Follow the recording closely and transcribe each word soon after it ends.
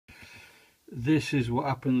This is what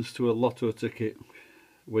happens to a lotto ticket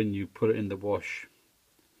when you put it in the wash.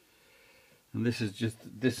 And this is just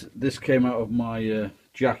this came out of my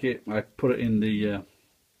jacket. I put it in the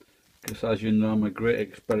because as you know, I'm a great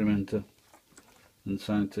experimenter and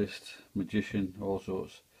scientist, magician, all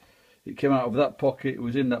sorts. It came out of that pocket. It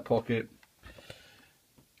was in that pocket,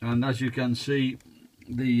 and as you can see,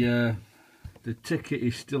 the ticket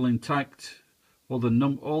is still intact. All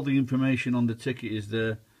the information on the ticket is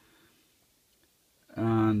there,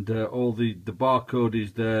 and all the barcode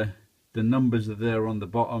is there. The numbers are there on the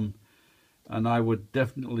bottom, and I would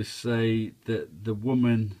definitely say that the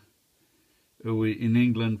woman who in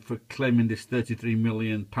England for claiming this £33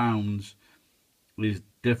 million is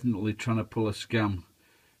definitely trying to pull a scam,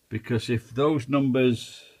 because if those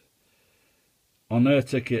numbers on her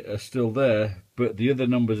ticket are still there but the other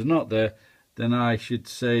numbers are not there, then I should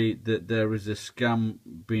say that there is a scam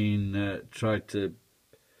being tried to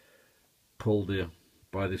pull there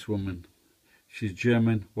by this woman. She's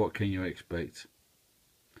German. What can you expect?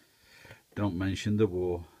 Don't mention the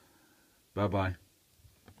war. Bye bye.